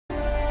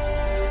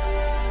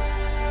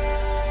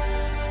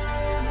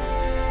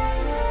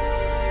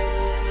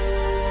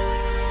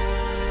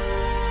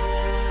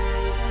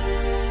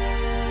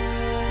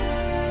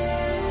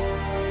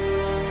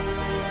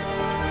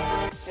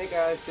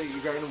Ashley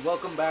Keter, and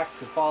welcome back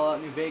to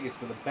Fallout New Vegas,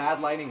 where the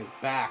bad lighting is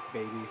back,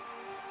 baby.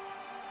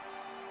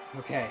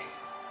 Okay.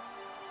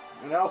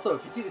 And also,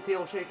 if you see the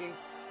table shaking,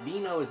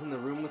 Vino is in the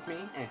room with me,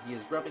 and he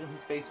is rubbing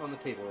his face on the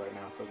table right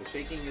now. So the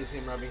shaking is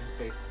him rubbing his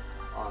face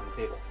on the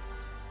table.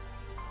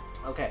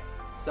 Okay,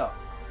 so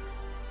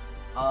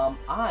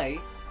I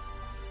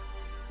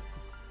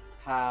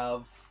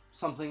have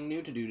something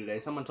new to do today.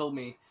 Someone told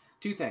me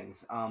two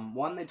things.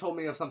 One, they told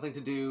me of something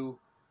to do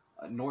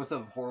north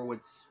of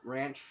Horowitz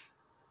Ranch,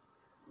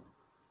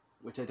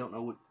 which I don't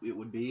know what it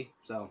would be,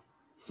 so.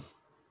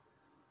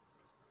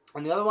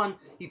 And the other one,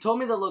 he told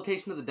me the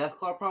location of the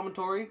Deathclaw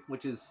Promontory,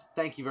 which is,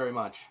 thank you very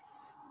much.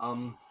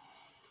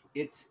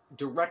 It's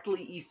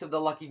directly east of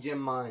the Lucky Gem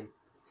mine.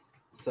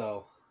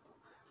 So,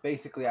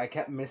 basically, I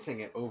kept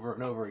missing it over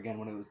and over again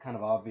when it was kind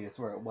of obvious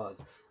where it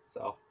was.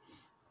 So,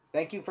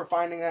 thank you for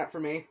finding that for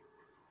me.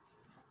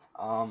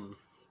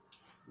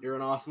 You're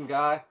an awesome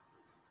guy.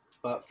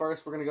 But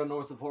first, we're going to go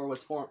north of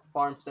Horowitz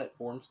Farmstead,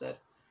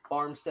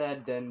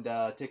 and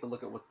take a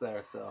look at what's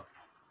there. So,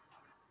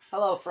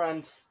 hello,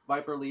 friend.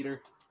 Viper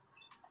Leader,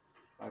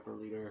 Viper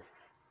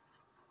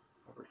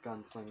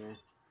Gunslinger.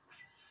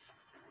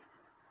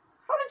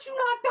 How did you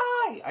not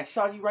die? I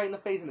shot you right in the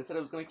face and it said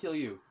it was going to kill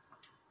you.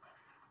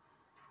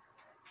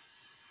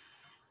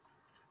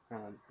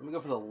 Let me go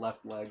for the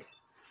left leg.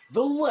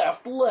 The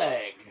left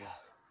leg!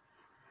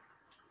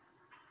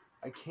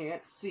 I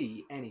can't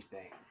see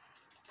anything.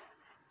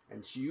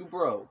 And you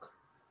broke.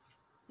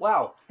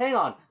 Wow, hang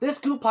on. This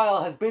goop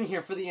pile has been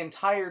here for the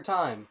entire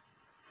time.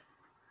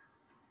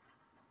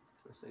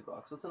 First aid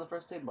box. What's in the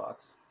first aid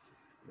box?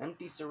 An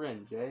empty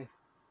syringe, eh?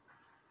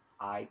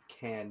 I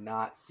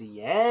cannot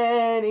see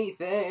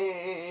anything.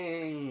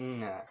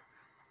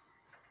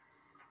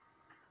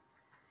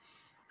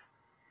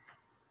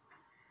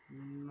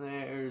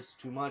 There's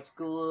too much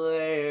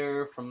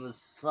glare from the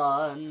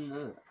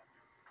sun.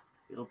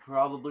 It'll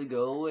probably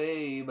go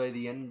away by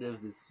the end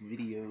of this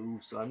video,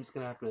 so I'm just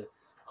gonna have to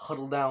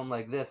huddle down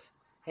like this.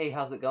 Hey,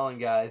 how's it going,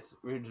 guys?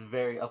 We're just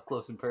very up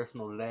close and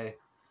personal today.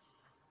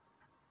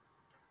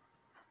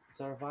 Is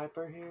there a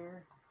Viper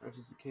here? Or is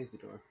this a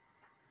cazador?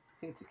 I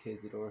think it's a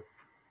cazador.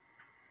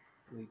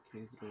 The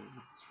cazador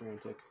is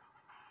frantic.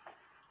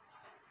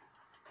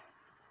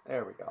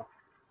 There we go.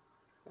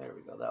 There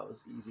we go. That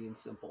was easy and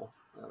simple.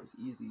 That was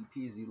easy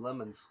peasy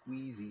lemon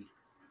squeezy.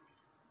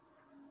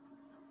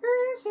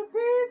 Easy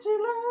peasy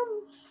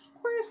lemon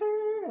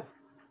squeezy.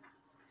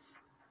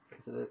 Okay,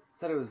 so they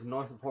said it was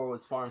north of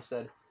Horowitz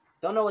Farmstead.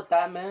 Don't know what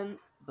that meant,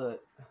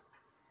 but...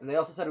 And they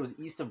also said it was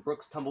east of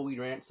Brooks Tumbleweed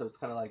Ranch, so it's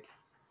kind of like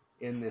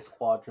in this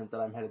quadrant that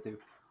I'm headed to.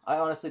 I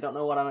honestly don't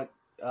know what I'm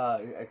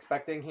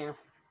expecting here,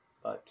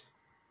 but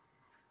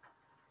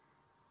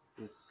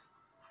this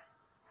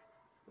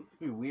might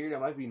be weird. It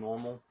might be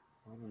normal.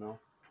 I don't know.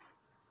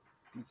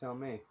 You tell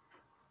me.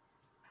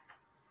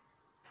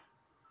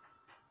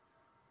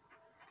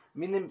 I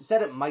mean, they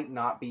said it might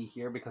not be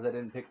here because I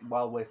didn't pick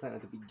Wild Wasteland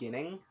at the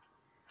beginning,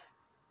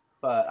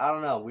 but I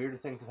don't know. Weirder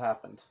things have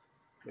happened.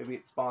 Maybe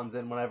it spawns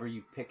in whenever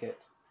you pick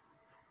it.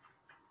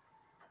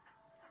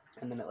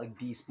 And then it like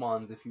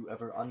despawns if you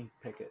ever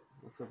unpick it.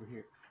 What's over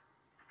here?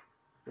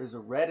 There's a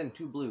red and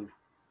two blue.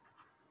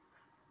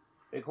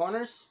 Big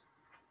corners?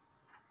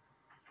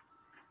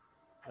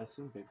 I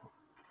assume big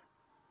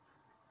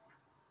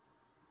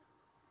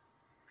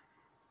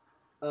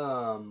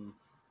corners.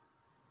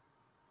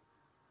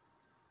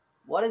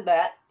 What is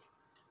that?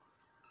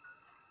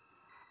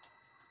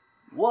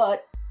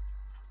 What?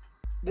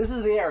 This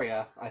is the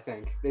area, I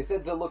think. They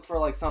said to look for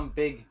like some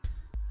big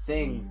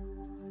thing.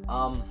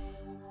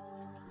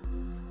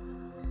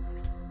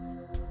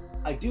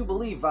 I do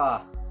believe,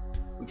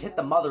 we've hit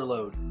the mother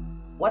lode.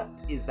 What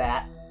is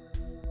that?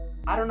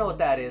 I don't know what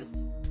that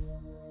is.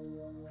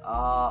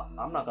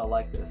 I'm not gonna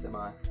like this, am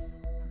I?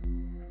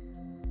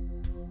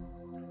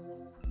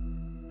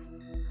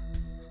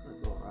 Just gonna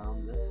go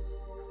around this.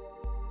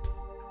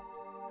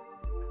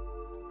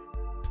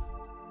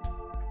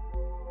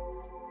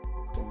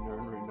 It's getting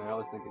nerve-wracking. I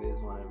always think it is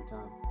one every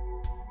time.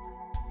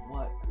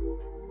 What?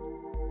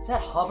 Is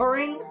that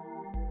hovering?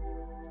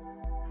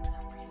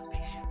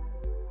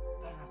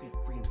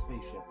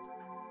 Spaceship.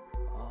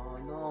 Oh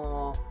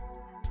no.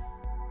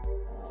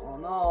 Oh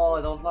no,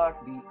 I don't like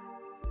the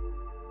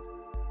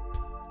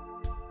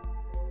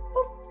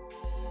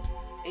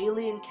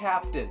alien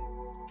captain.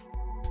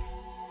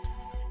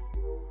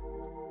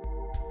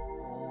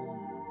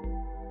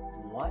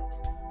 What?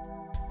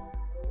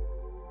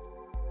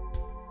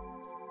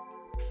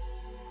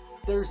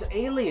 There's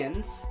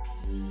aliens.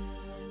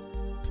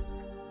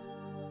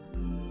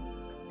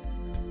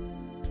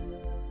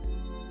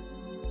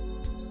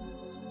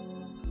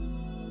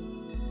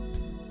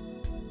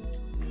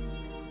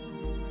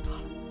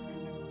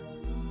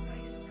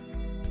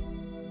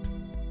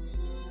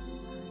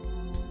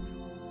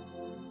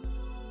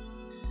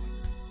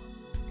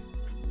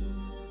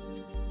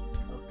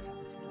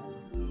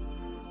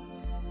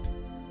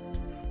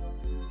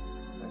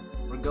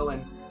 Go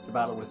in to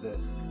battle with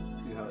this.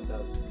 See how it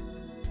does.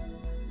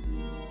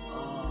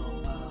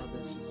 Oh wow,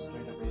 there's just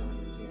straight up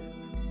aliens here.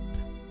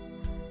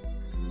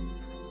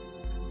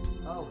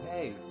 Oh,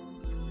 hey.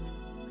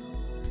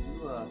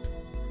 How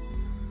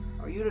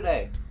are you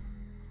today?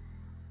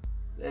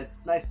 It's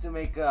nice to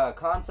make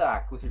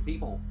contact with your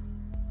people.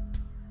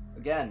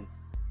 Again,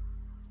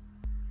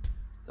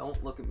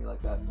 don't look at me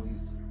like that,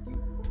 please.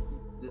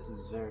 This is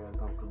very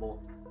uncomfortable.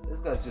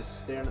 This guy's just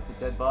staring at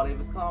the dead body of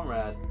his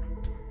comrade.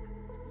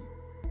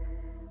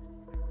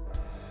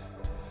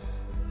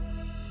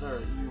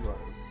 Sir, you are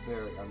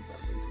very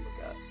unsettling to look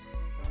at.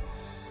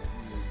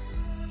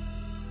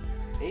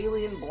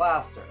 Alien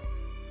blaster.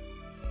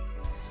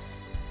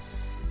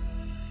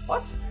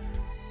 What?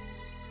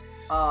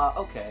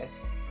 Okay.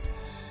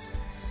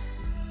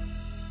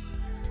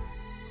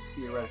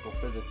 Theoretical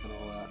physics and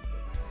all that.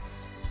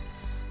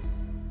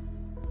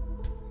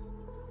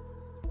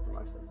 Oh,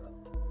 I said that.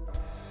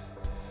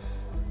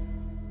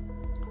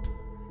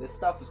 This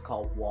stuff is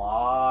called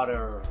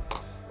water.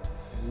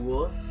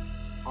 Water.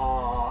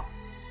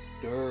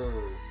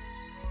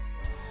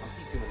 I'm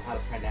teaching them how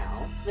to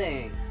pronounce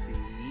things,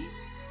 see?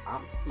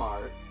 I'm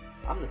smart.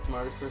 I'm the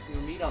smartest person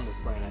you meet on this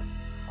planet.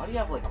 Why do you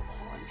have like a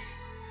paunch?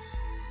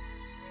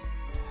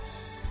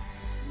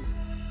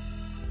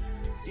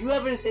 Do you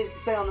have anything to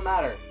say on the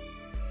matter?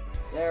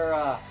 They're,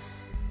 alien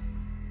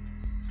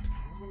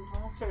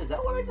blaster? Is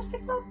that what I just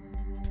picked up?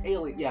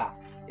 Alien, yeah.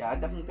 Yeah, I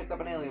definitely picked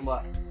up an alien,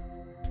 but...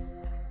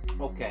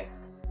 Okay.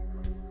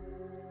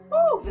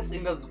 Oh, this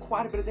thing does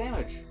quite a bit of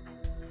damage.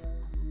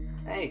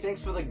 Hey,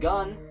 thanks for the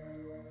gun.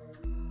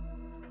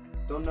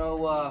 Don't know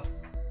what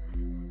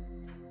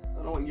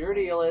your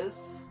deal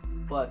is,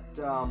 but,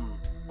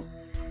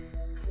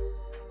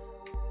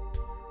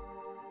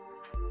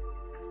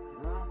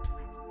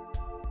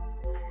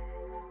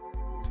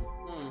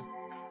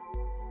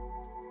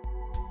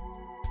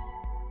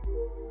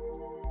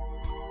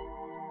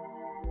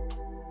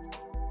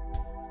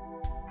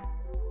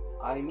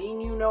 I mean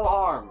you no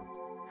harm.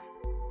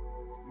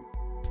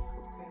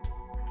 Okay.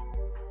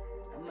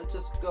 I'm gonna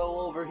just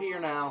go over here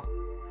now.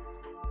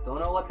 Don't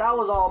know what that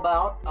was all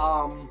about.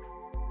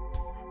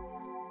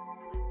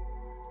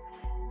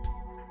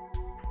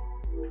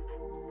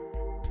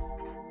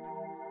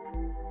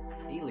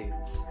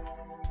 Aliens.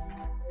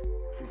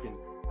 Freaking,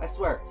 I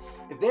swear,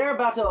 if they're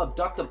about to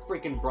abduct a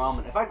freaking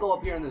Brahmin, if I go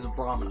up here and there's a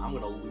Brahmin, I'm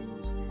gonna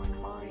lose my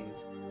mind.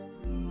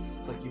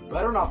 It's like, you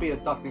better not be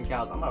abducting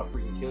cows. I'm gonna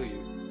freaking kill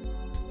you.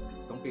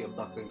 Don't be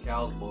abducting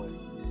cows, boy.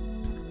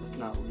 It's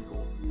not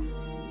legal.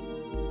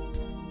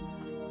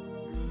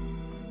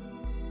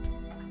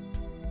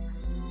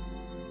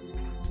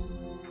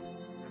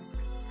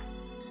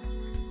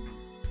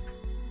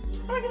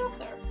 How do I get up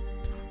there?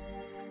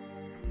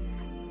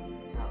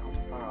 No, I'm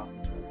far off.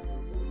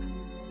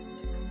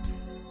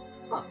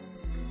 Huh.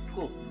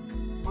 Cool.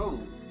 Oh.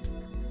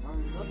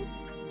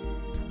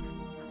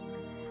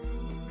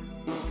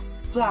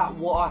 That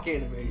walk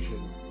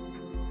animation.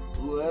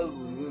 Whoa,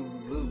 whoa,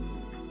 whoa.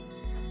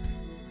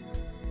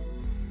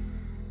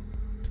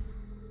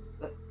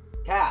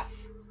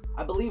 Cass,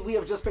 I believe we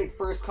have just made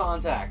first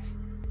contact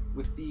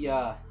with the,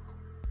 I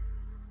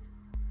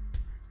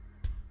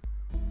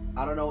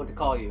don't know what to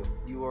call you.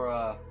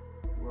 You're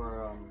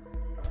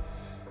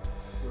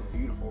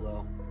beautiful,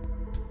 though.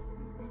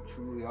 You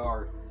truly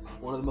are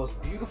one of the most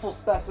beautiful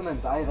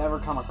specimens I have ever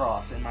come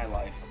across in my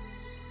life.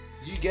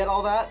 Did you get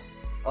all that?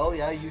 Oh,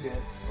 yeah, you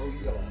did. Oh,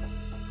 you got all that.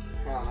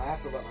 Hang on, I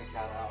have to let my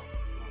cat out.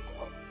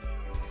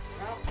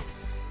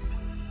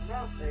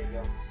 No, there you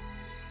go.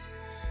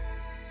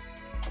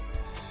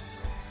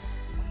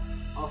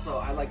 Also,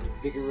 I like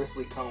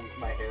vigorously combed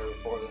my hair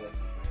before this,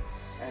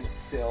 and it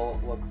still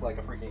looks like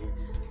a freaking...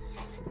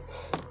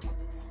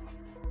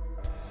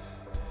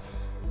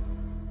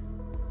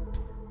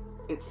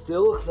 It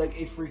still looks like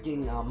a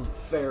freaking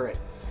ferret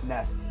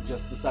nest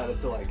just decided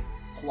to like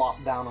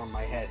plop down on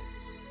my head.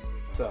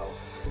 So,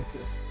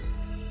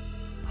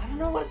 I don't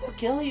know whether to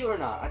kill you or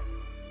not.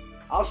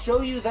 I'll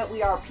show you that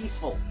we are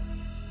peaceful.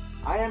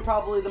 I am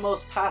probably the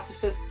most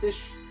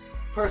pacifistish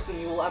person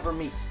you will ever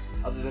meet,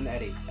 other than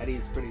Eddie. Eddie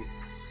is pretty...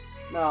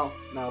 No,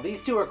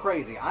 these two are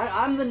crazy.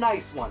 I'm the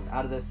nice one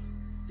out of this.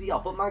 See,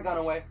 I'll put my gun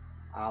away.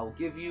 I'll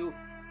give you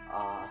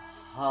a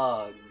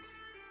hug.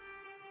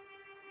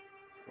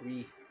 Are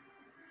we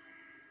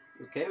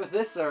okay with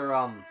this, or,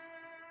 how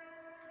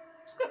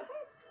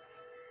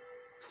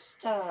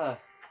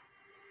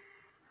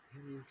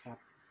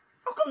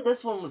come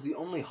this one was the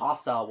only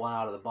hostile one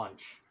out of the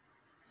bunch?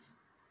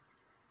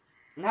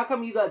 And how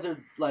come you guys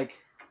are,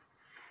 like,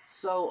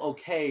 so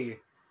okay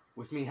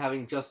with me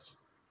having just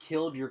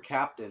killed your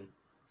captain?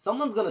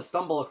 Someone's gonna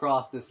stumble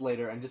across this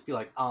later and just be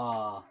like,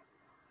 was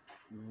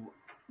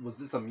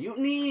this a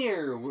mutiny,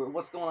 or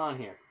what's going on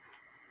here?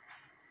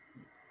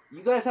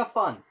 You guys have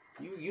fun.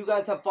 You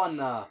guys have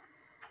fun,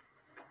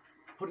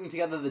 putting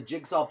together the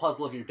jigsaw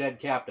puzzle of your dead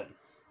captain.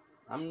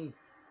 I'm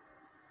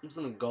just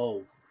gonna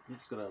go. I'm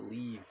just gonna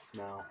leave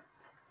now.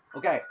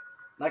 Okay,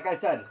 like I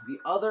said, the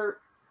other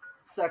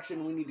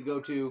section we need to go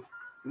to,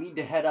 we need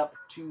to head up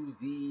to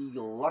the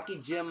Lucky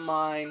Gem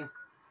mine.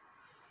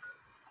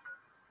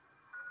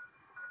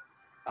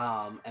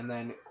 And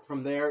then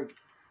from there,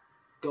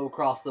 go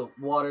across the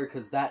water,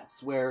 because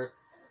that's where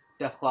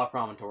Deathclaw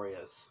Promontory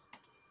is.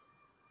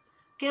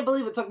 Can't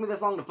believe it took me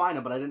this long to find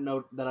it, but I didn't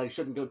know that I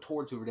shouldn't go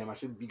towards Hoover Dam. I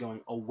should be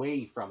going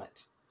away from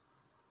it.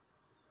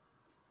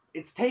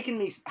 It's taken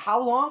me...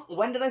 How long?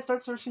 When did I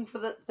start searching for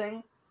that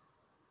thing?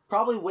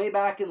 Probably way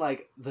back in,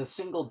 like, the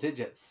single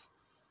digits.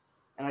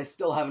 And I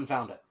still haven't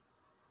found it.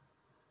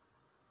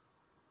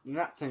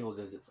 Not single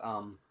digits.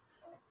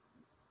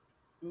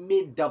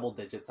 Mid-double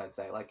digits, I'd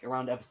say. Like,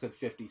 around episode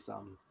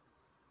 50-some.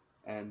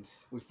 And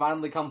we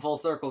finally come full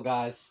circle,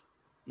 guys.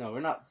 No, we're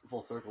not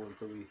full circle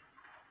until we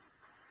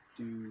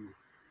do...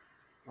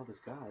 Oh, there's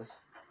guys.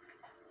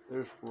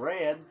 There's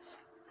reds.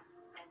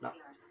 No.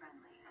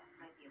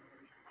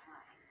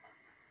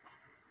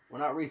 We're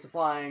not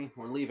resupplying.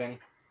 We're leaving.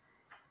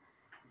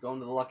 Going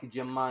to the Lucky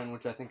Gem Mine,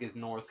 which I think is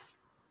north.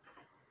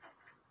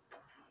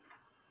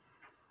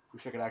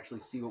 Wish I could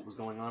actually see what was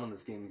going on in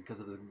this game because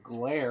of the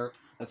glare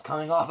that's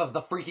coming off of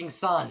the freaking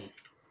sun.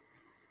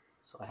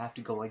 So I have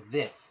to go like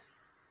this.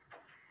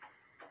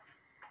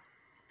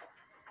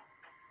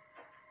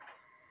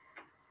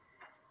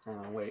 Hang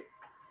on, wait.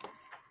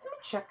 Let me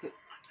check it.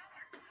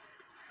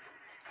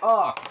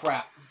 Oh,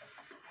 crap.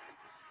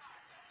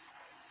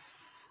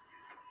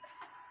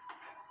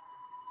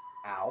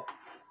 Ow.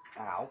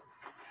 Ow.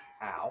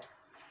 Ow.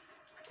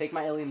 Take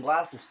my alien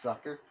blaster,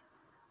 sucker.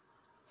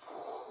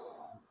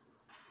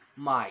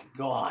 My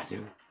God.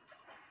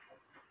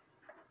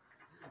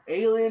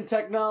 Alien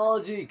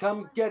technology,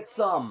 come get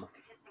some.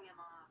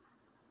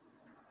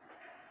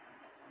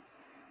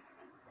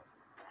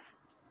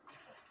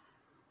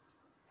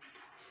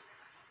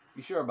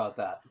 You sure about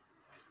that?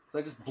 So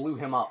I just blew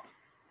him up.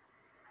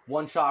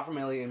 One shot from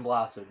alien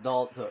blaster.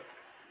 All it took.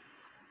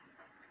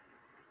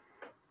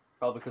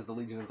 Probably because the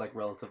Legion is like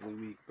relatively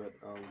weak, but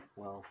oh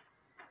well.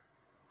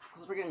 It's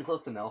because we're getting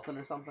close to Nelson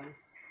or something.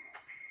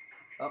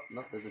 Oh,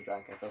 no, there's a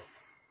giant gecko.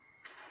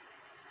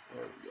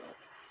 There we go.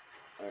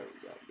 There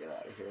we go. Get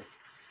out of here.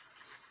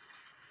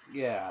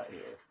 Get out of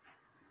here.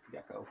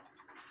 Gecko.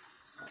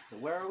 Right, so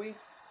where are we?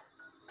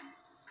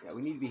 Yeah,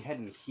 we need to be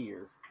heading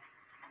here.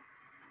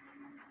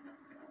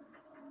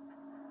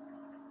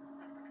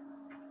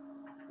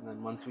 And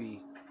then once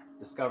we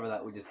discover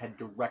that, we just head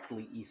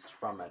directly east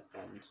from it,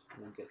 and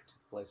we'll get to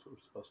the place where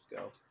we're supposed to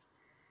go.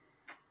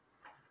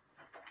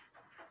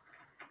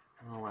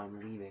 Oh, I'm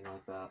leaning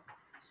like that.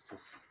 It's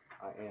just,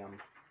 I am.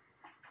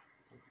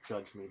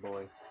 Don't judge me,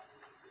 boy.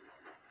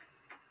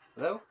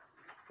 Hello?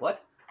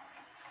 What?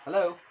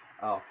 Hello?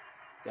 Oh,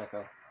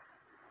 gecko.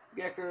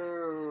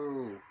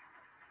 Gecko!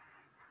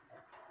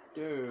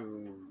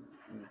 Don't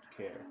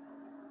care.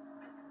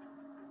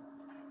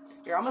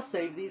 Here, I'm gonna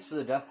save these for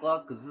the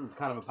deathclaws, because this is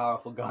kind of a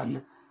powerful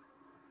gun.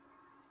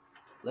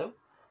 Hello?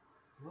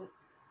 What?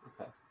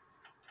 Okay.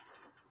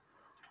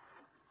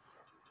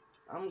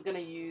 I'm gonna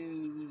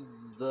use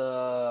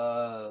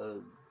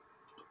the...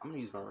 I'm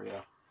gonna use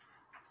Maria.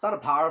 It's not a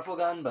powerful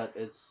gun, but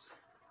it's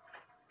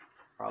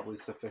probably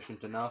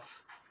sufficient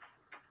enough.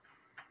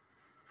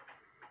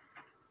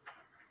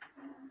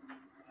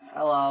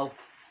 Hello.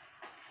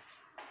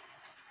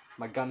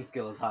 My gun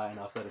skill is high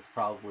enough that it's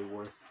probably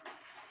worth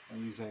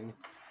using.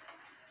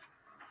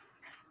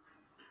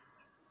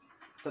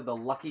 Said the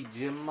Lucky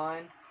Gem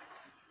Mine?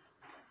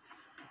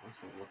 I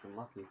wasn't looking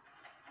lucky.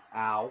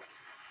 Ow.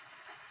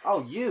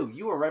 Oh,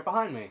 you were right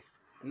behind me.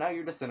 And now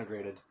you're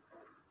disintegrated.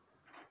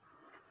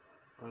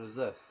 What is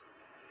this?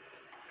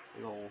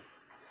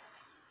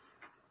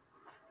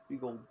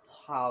 Big old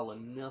pile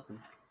of nothing.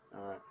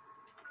 Alright.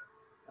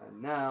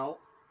 And now,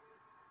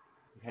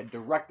 we head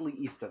directly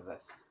east of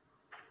this.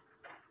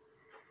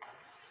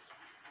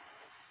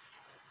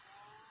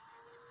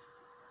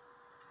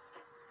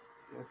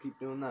 Let's keep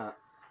doing that.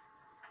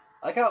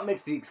 I like how it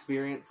makes the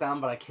experience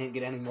sound, but I can't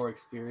get any more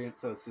experience,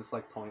 so it's just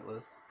like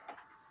pointless.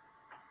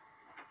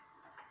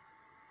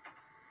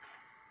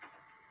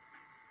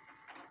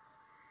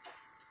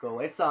 Go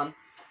away, sun.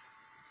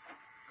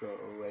 Go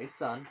away,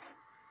 sun.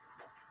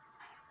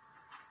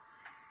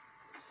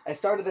 I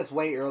started this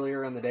way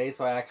earlier in the day,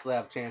 so I actually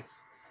have a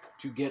chance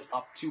to get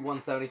up to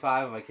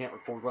 175 if I can't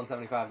record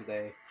 175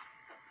 today.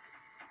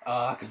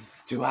 Because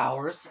it's 2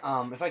 hours.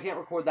 If I can't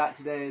record that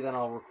today, then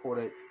I'll record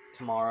it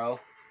tomorrow.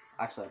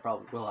 Actually, I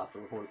probably will have to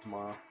record it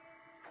tomorrow.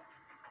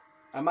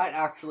 I might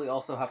actually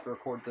also have to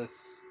record this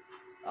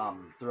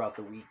throughout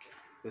the week,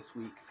 this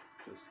week,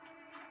 just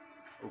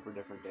over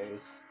different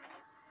days.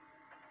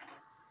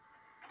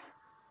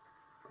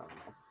 I don't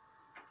know.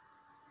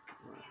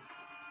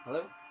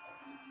 Hello?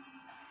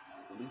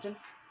 It's the Legion?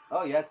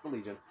 Oh yeah, it's the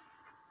Legion.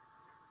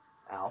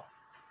 Ow.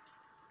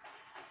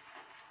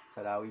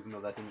 Said ow even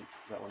though that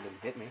one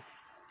didn't hit me.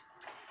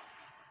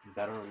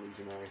 Veteran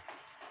Legionary.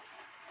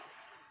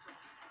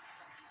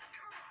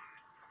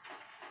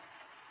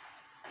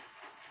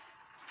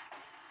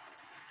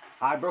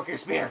 I broke your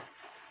spear!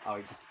 Oh,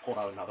 he just pulled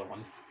out another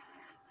one.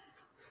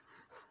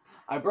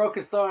 I broke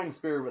his throwing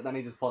spear, but then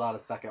he just pulled out a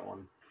second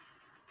one.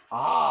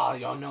 Ah,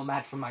 you're no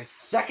match for my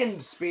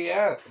second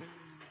spear!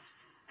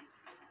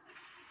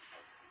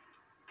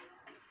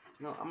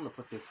 You know, I'm gonna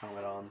put this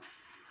helmet on.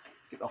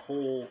 Get the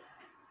whole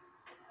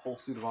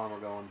suit of armor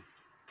going.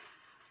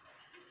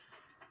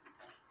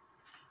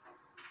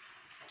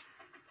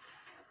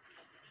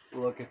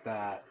 Look at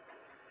that.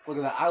 Look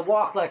at that. I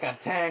walk like a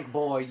tank,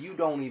 boy. You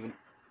don't even...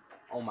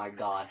 Oh my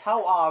god.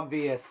 How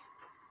obvious.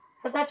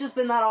 Has that just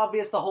been that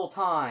obvious the whole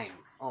time?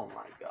 Oh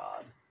my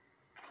god.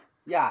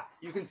 Yeah,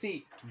 you can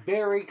see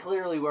very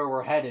clearly where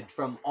we're headed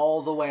from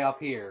all the way up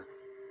here.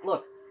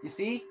 Look, you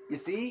see? You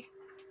see?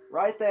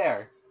 Right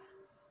there.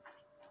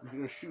 I'm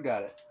gonna shoot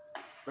at it.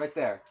 Right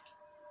there.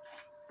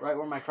 Right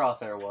where my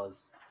crosshair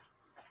was.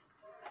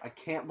 I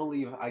can't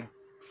believe I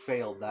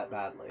failed that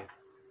badly.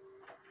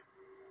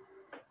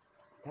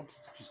 I'm tempted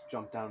to just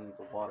jump down into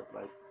the water,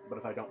 but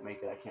if I don't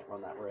make it, I can't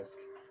run that risk.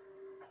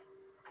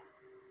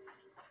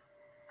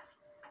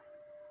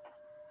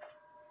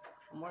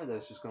 I'm worried that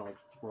it's just gonna like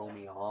throw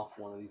me off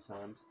one of these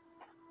times.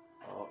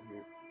 Oh,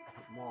 here,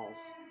 walls.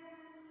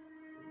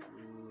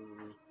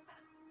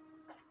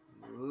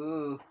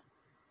 Ooh.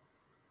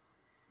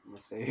 I'm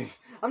gonna save.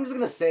 I'm just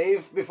gonna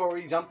save before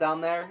we jump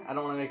down there. I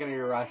don't want to make any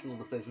irrational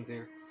decisions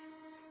here.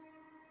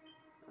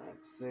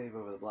 Alright, save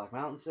over the Black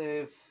Mountain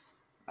save.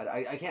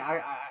 I can't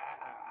I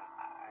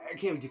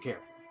can't be too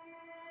careful.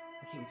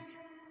 I can't be too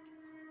careful.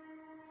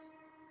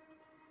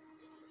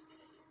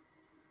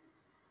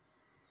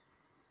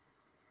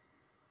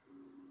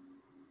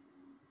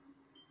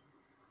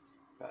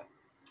 Okay.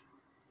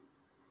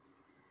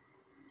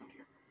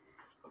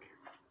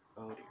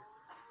 Oh dear. Oh dear.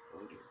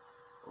 Oh dear.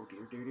 Oh dear. Oh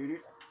dear.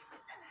 Dear.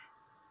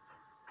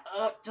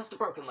 Just a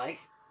broken leg.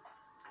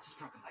 Just a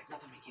broken leg.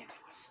 Nothing we can't deal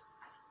with.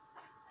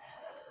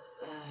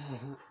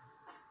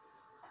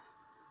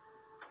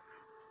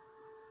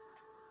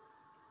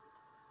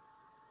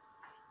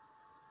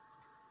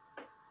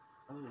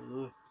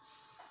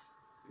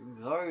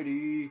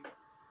 Anxiety.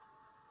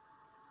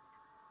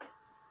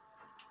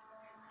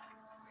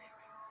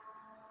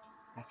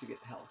 I have to get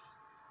health.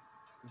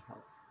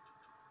 Health.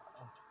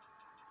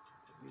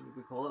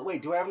 We call it.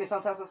 Wait, do I have any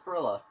Santas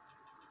Sarsaparilla? I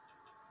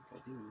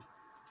think I do.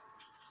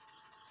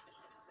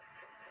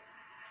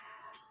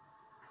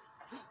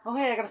 Oh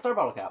hey, I got a star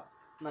bottle cap.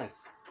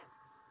 Nice.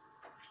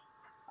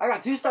 I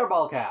got 2 star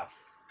bottle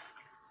caps.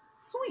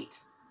 Sweet.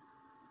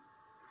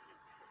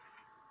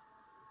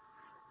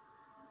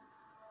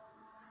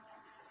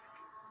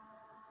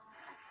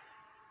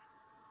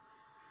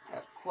 I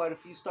got quite a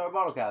few star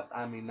bottle caps.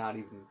 I mean, not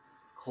even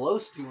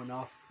close to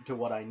enough to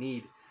what I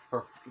need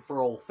for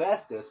old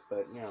Festus,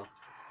 but you know.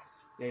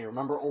 Yeah, you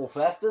remember old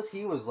Festus?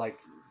 He was like,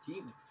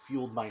 he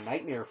fueled my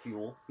nightmare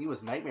fuel. He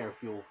was nightmare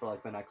fuel for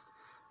like the next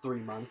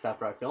 3 months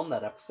after I filmed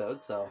that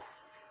episode, so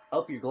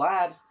hope you're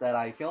glad that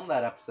I filmed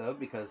that episode,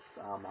 because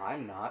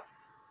I'm not.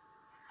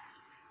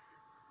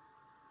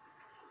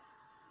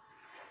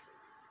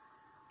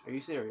 Are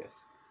you serious?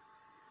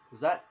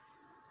 Was that...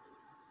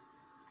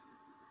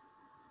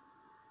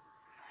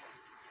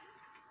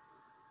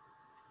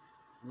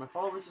 Are my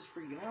followers just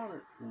freaking out,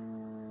 or...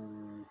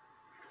 Ooh.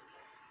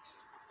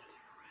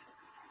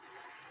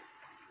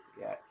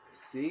 Yeah,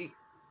 see?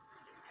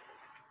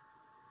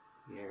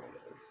 Here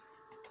it is.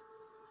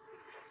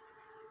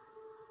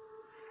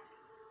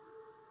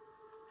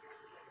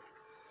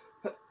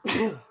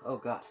 Oh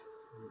god.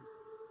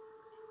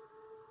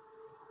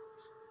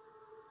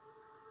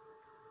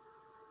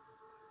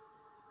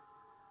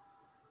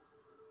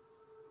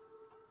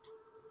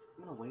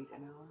 I'm gonna wait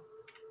an hour,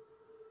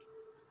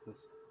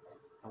 because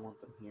I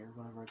want them here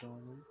whenever I go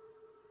in there.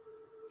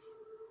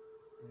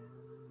 And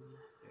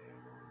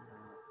they're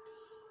not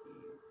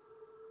here.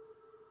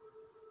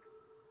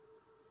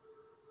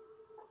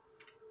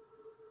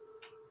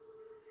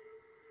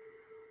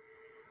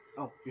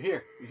 Oh, you're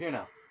here. You're here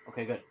now.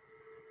 Okay, good.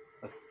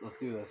 Let's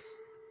do this.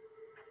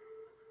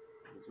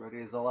 As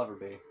ready as I'll ever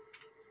be.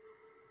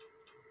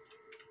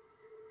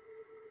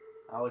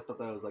 I always thought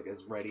that I was like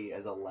as ready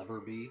as I'll ever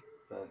be,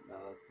 but no,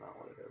 that's not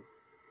what it is.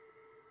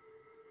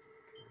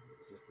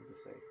 Just need to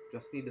save.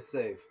 Just need to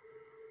save.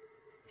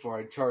 Before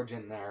I charge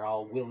in there,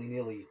 all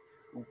willy-nilly,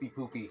 oopy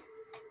poopy,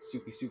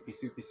 soupy soupy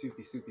soupy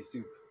soupy soupy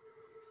soup.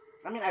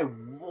 I mean,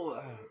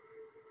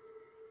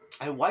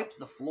 I wiped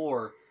the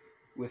floor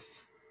with...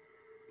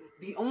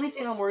 The only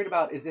thing I'm worried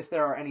about is if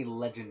there are any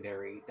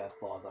legendary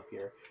deathclaws up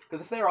here.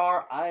 Because if there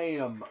are, I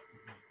am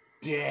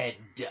dead.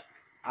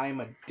 I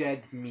am a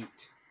dead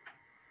meat.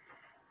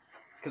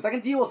 Because I can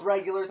deal with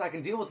regulars, I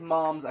can deal with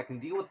moms, I can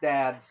deal with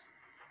dads.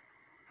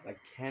 But I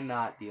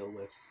cannot deal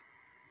with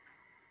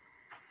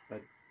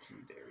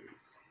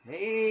legendaries.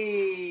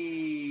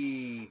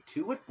 Hey!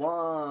 2 at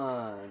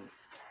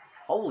once.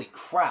 Holy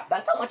crap,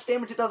 that's how much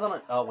damage it does on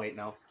a... Oh, wait,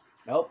 no.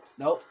 Nope,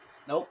 nope,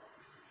 nope.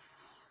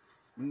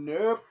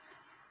 Nope.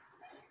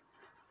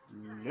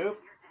 Nope.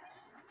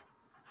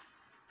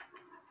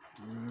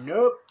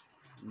 Nope.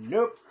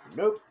 Nope.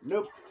 Nope.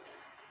 Nope.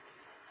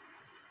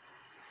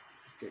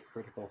 Let's get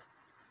critical.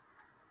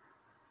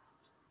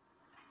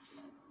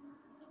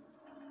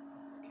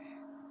 Okay.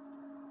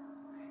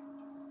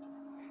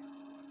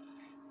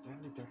 Do I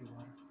have any dirty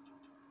water?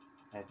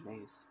 I have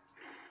maize.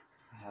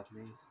 I have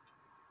maize.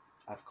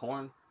 I have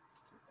corn.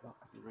 Oh,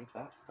 I can drink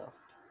that stuff.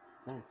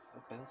 Nice.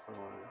 Okay, that's what I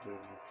wanted to do.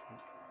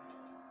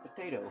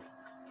 Potato.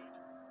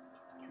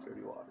 2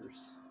 dirty waters.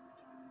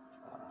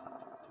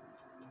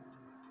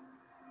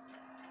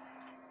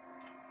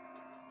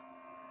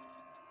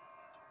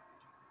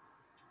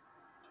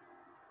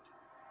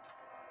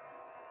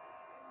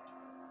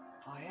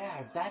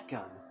 have that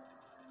gun.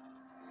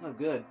 It's no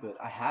good, but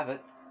I have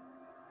it.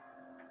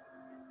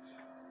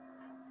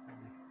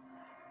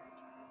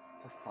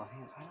 Deathclaw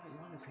hands. I don't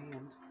want his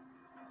hand.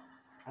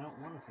 I don't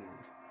want his hand.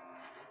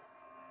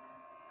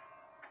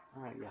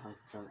 Alright, you hunky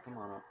chunk, come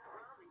on up.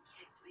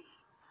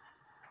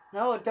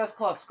 No, a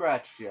Deathclaw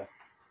scratched you.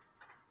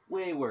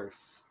 Way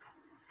worse.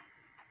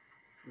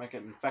 Might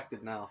get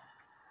infected now.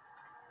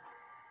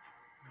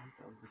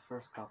 That was the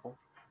first couple.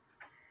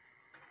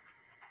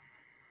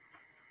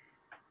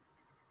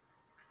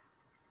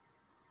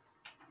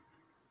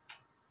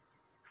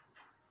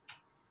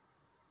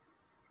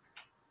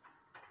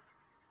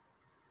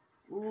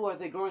 Ooh, are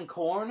they growing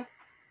corn?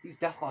 These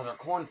Deathclaws are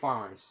corn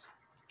farmers.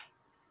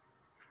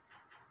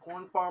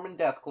 Corn farming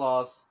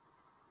Deathclaws. Is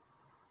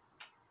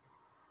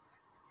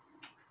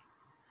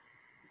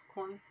this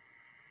corn?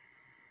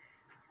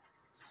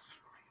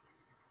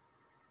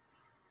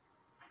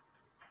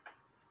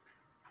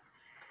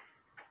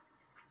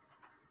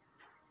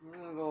 I'm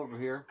gonna go over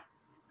here.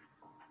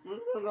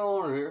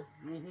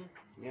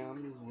 Yeah,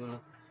 I'm just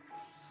gonna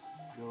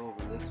go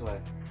over this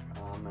way.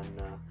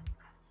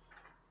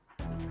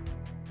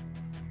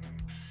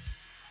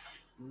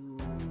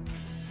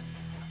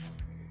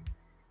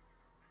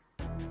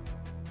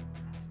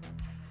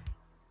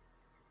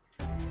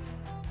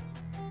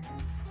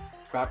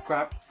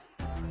 Crap.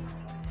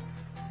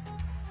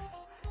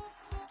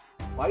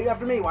 Why are you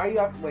after me? Why are you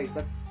after... Wait,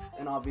 that's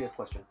an obvious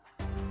question.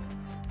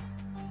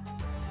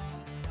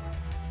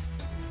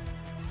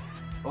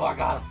 Oh, I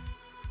got him.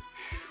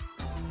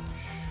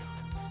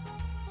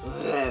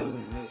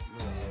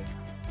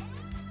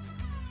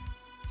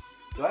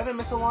 Do I have a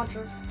missile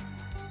launcher?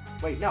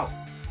 Wait, no.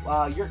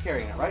 You're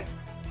carrying it, right?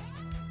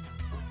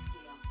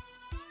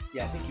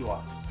 Yeah, I think you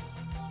are.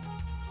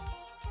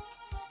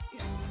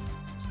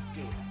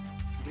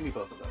 Give me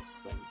both of those,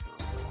 because then you can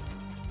roll.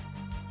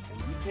 And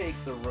you take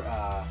the, red...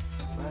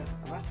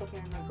 Am I still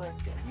carrying red glare?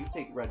 Yeah, you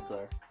take red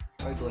glare.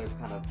 Red glare is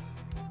kind of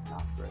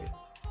not great.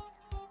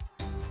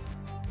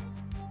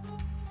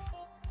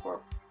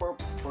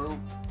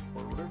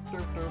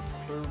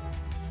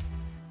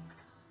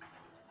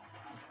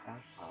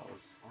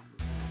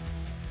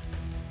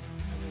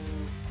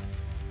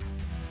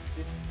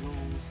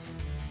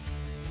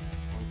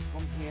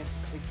 Come here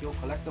to take your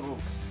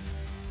collectibles.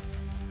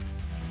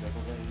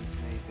 Whichever these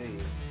may be.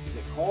 Is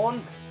it corn?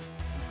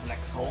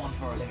 Collect corn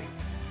for a living.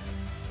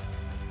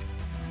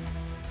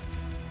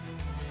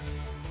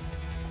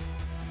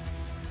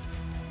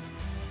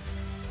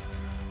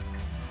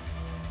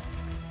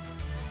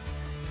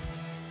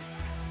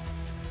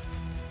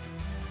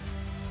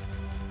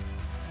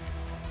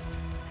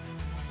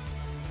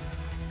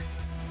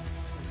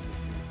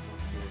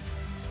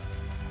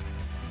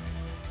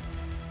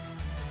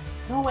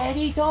 No,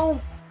 Eddie,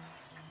 don't!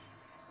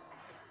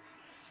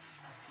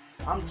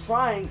 I'm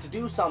trying to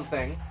do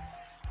something.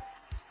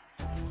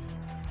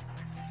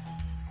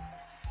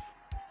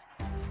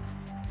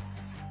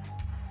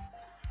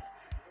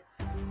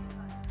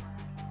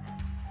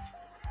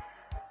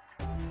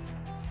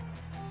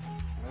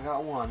 I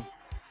got one.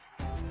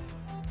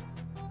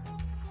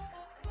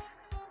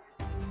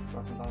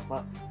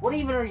 What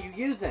even are you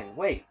using?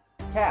 Wait,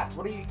 Cass,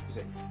 what are you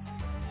using?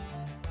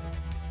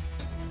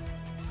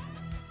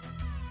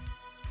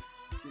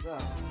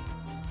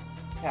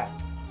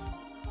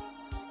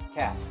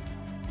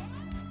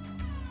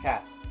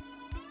 Cass.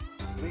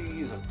 What are you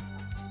using?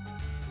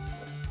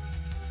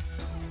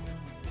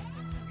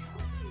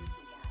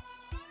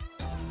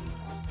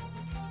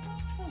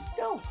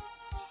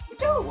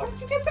 No, where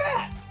did you get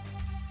that?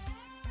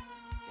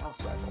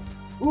 Gauss rifle.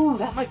 Ooh,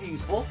 that might be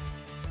useful.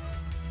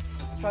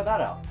 Let's try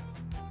that out.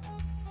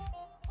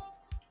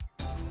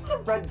 The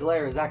red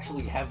glare is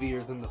actually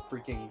heavier than the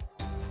freaking...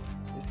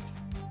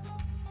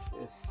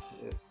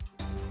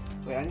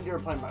 Wait, I need to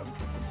reply my...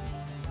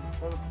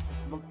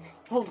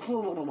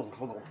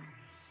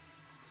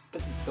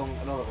 Going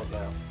another one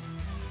there.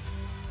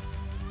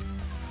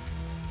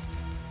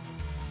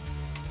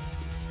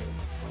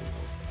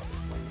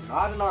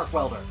 Not an arc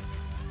welder.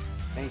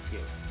 Thank you.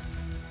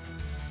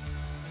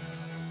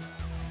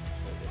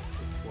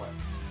 What?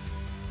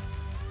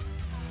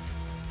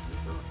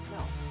 No.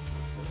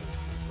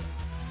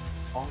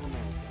 All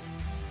American.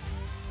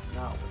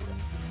 No.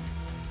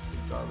 It's a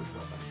garbage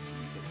weapon.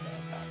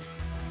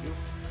 You?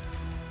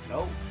 No.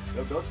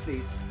 Don't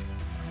sneeze.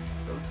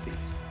 Don't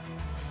sneeze.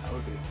 That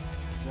would be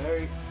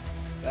very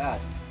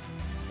bad.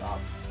 Stop.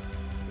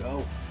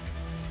 Go.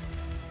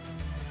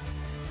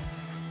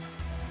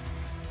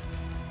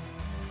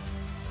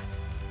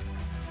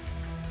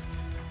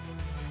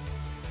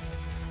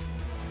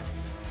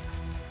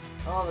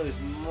 Oh, there's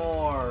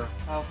more.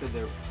 How could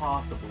there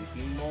possibly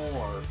be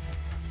more?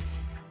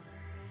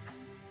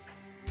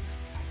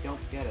 I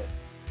don't get it.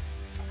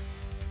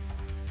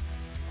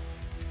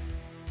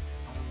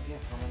 I don't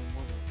get how many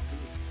more there could be.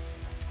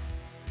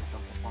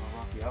 Jump up on a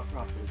rocky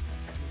outcrop.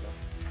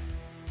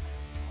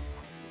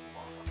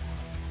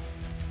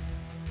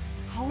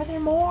 How are there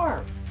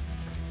more?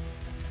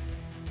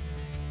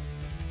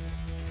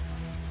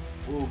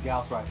 Ooh,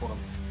 Gauss rifled him.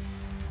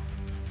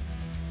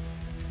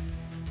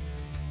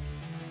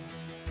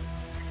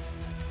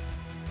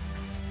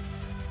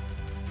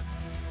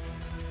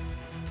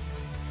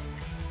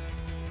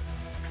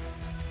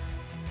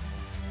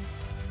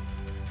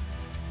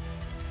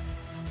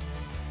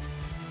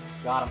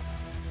 Got him.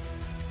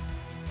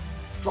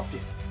 Dropped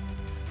it.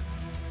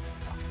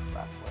 Oh,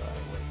 crap. What did I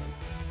awaken?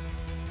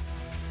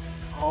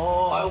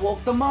 Oh, I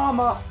woke the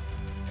mama.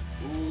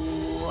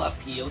 Ooh, I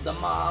peeled the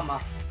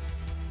mama.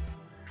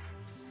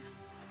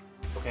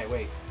 Okay,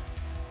 wait.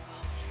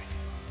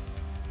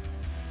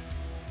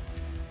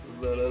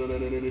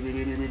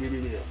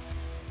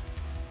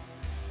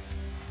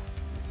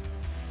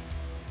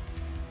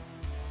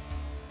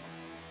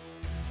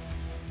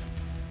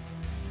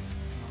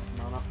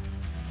 No.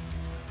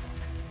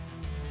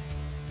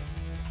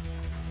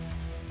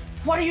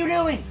 What are you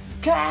doing?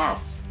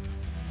 Cass!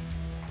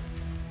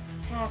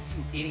 Cass,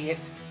 you idiot.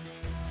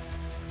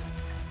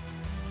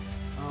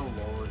 Oh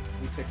lord,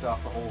 we ticked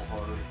off the whole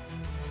horde.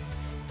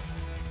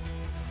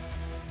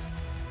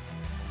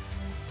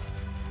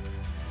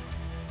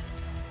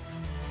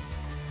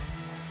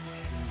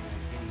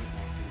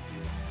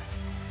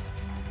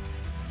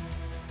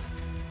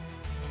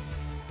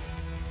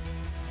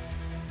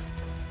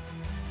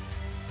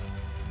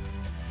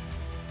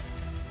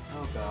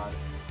 Oh god.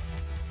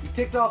 You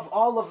ticked off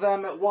all of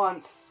them at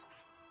once!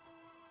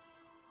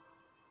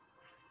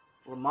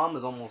 Well, Mom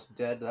is almost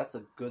dead. That's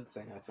a good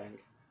thing, I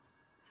think.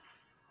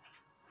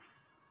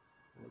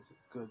 That is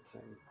a good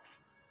thing.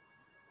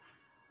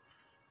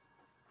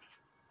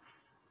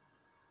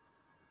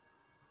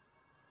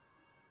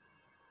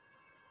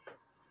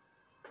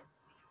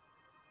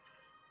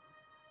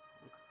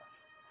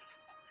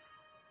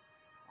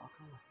 Walk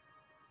on.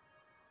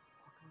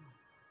 Walk on.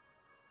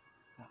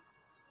 Yeah.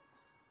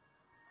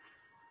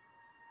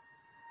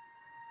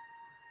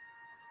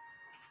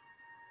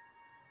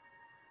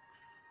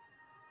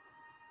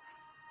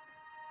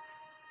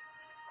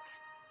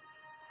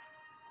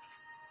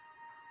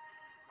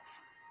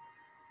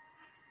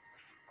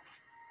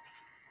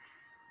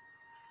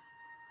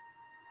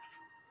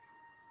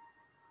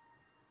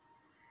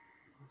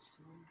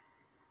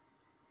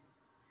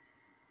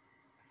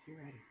 If you're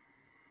ready.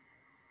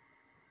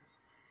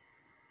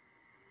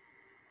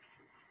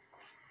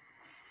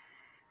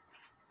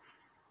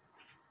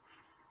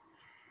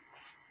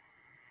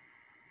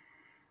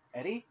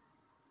 Eddie?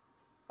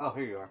 Oh,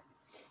 here you are.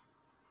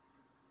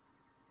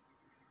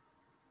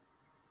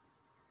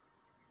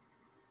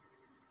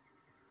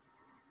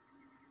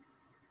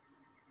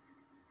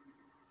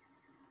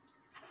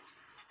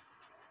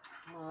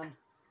 Come on.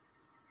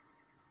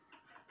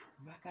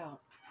 Come back out.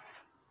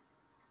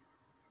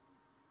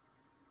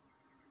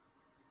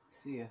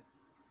 See ya.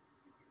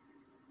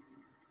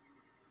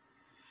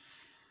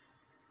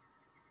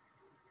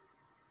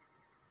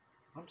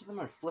 A bunch of them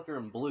are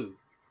flickering blue.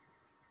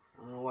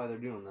 I don't know why they're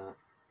doing that.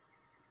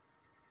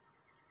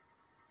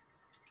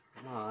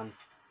 Come on.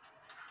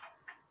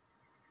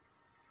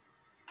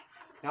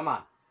 Come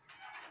on.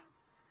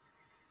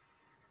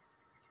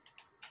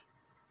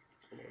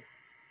 Okay.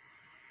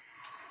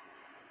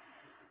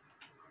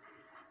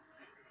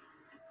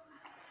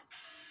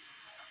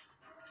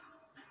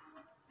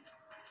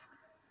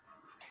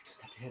 I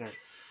just have to hit her.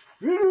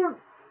 Boom!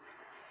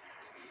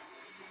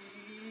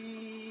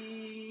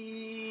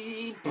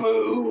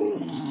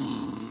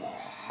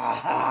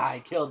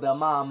 I killed the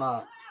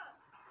mama.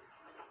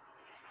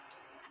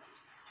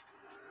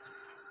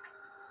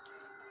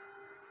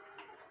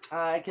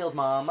 I killed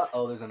mama.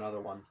 Oh, there's another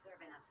one.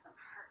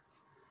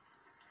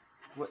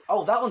 What?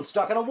 Oh, that one's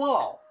stuck in a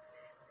wall.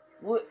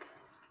 What?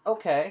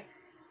 Okay.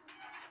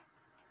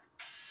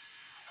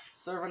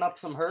 Serving up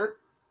some hurt?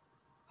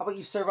 How about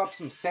you serve up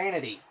some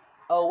sanity?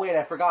 Oh, wait,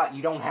 I forgot.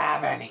 You don't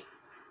have any.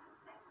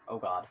 Oh,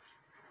 God.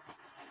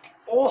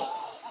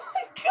 Oh,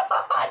 my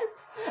God!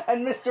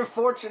 And Mr.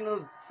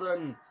 Fortunate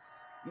Son,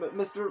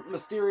 Mr.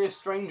 Mysterious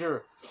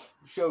Stranger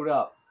showed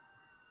up.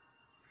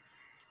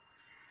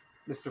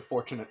 Mr.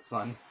 Fortunate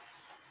Son.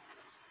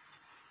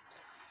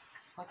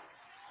 What?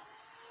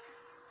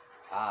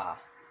 Ah.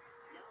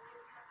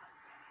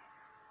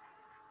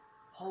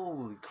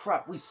 Holy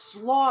crap, we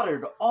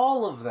slaughtered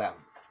all of them.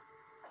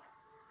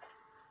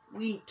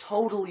 We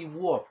totally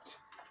whooped.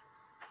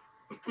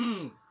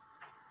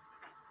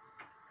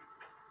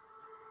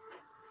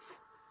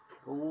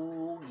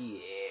 Oh, yeah.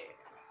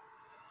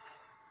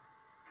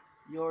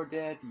 You're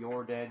dead, you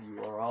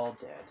are all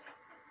dead.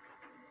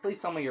 Please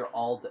tell me you're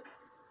all dead.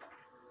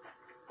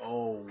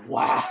 Oh,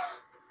 wow.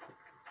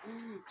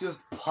 Just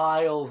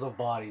piles of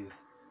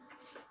bodies.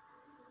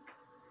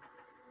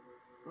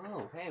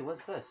 Oh, hey,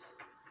 what's this?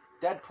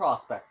 Dead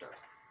Prospector.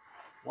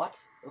 What?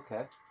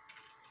 Okay.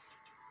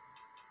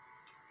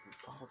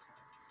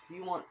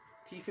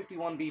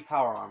 T51B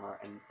power armor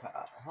and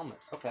helmet.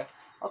 Okay.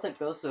 I'll take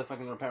those so if I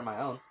can repair my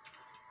own.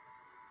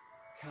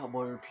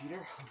 Cowboy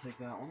repeater. I'll take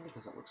that one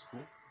because that looks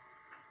cool.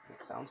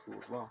 It sounds cool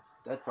as well.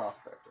 Dead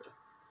Prospector.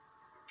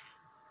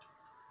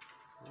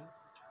 Okay.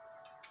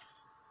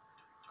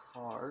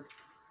 Card.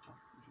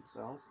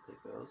 Cells. I'll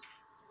take those.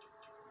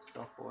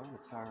 Stealth boy, a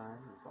tire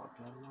iron, and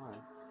bobtail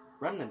line.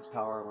 Remnants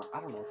power armor. I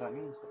don't know what that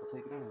means, but I'll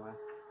take it anyway.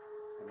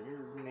 And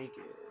you're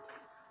naked.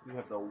 You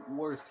have the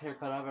worst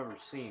haircut I've ever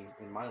seen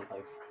in my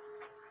life.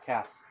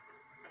 Cass.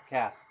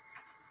 Cass.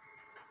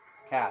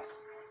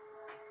 Cass.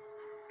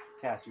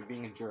 Cass, you're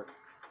being a jerk.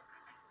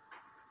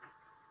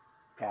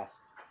 Cass.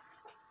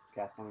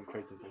 Cass, let me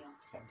trade this here.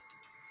 Cass.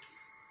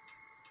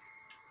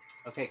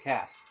 Okay,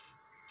 Cass.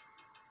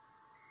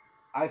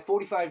 I have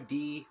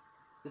 45D.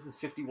 This is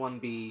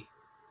 51B.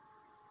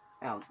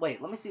 Now,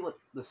 wait, let me see what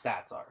the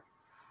stats are.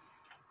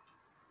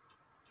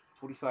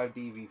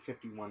 45D v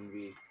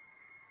 51B.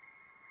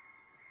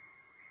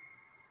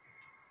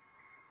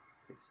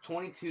 It's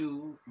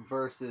 22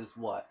 versus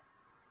what?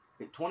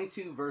 Okay,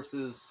 22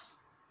 versus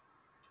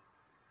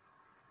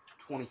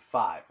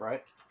 25,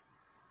 right?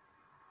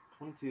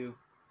 22.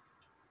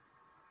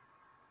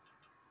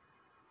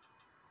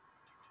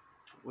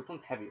 Which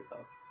one's heavier,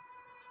 though?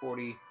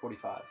 40,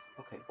 45.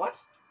 Okay, what?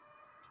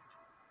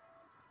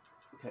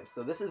 Okay,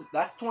 so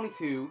that's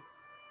 22.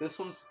 This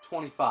one's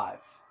 25.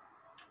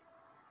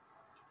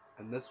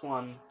 And this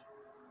one,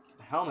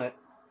 the helmet,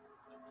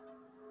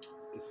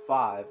 is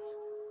 5.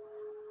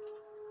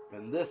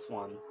 And this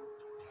one,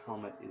 the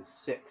helmet, is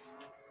 6.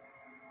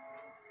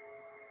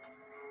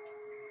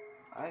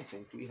 I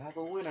think we have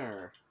a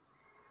winner.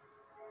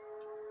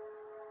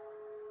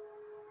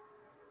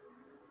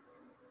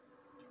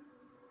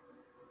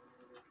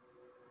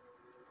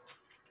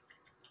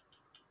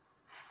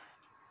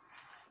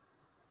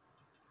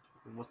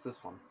 And what's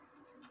this one?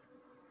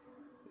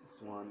 This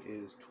one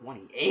is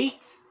 28?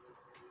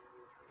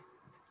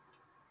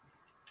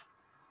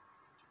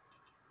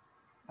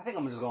 I think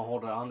I'm just going to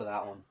hold it on to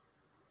that one.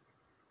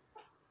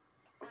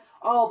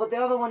 Oh, but the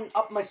other one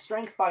upped my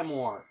strength by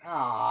more.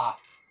 Ah.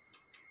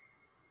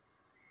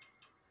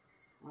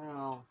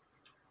 Well,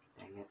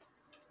 dang it.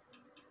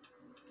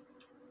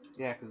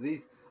 Yeah, because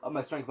these upped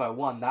my strength by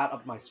 1. That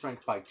upped my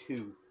strength by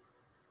 2.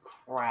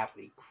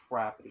 Crappity,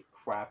 crappity,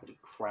 crappity,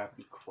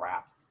 crappity,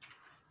 crap.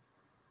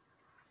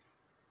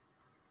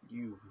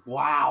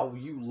 Wow,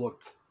 you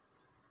look...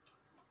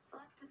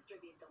 Let's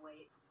distribute the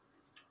weight.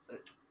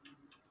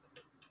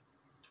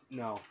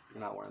 No,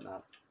 you're not wearing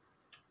that.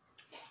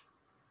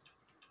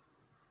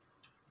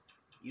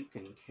 You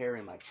can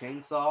carry my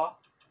chainsaw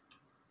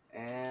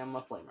and my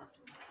flamer.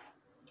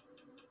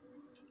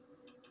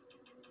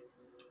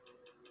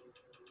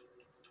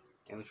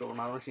 And the shoulder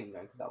mounted machine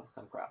gun, because that was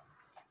kind of crap.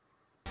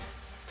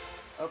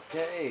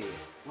 Okay,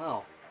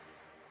 well,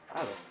 I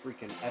have a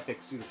freaking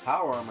epic suit of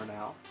power armor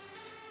now.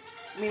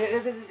 I mean,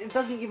 it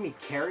doesn't give me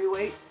carry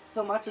weight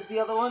so much as the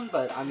other one,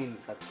 but I mean,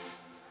 that's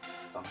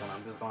something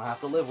I'm just going to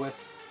have to live with.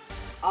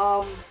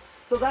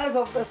 So that is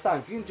all for this time.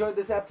 If you enjoyed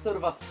this episode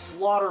of us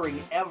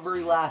slaughtering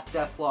every last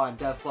Deathclaw and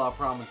Deathclaw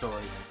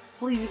Promontory,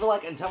 please leave a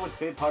like and tell me what your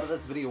favorite part of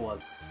this video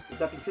was. With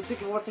that being said, thank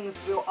you for watching this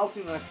video. I'll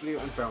see you in the next video,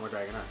 and farewell, my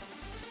Dragon Earth.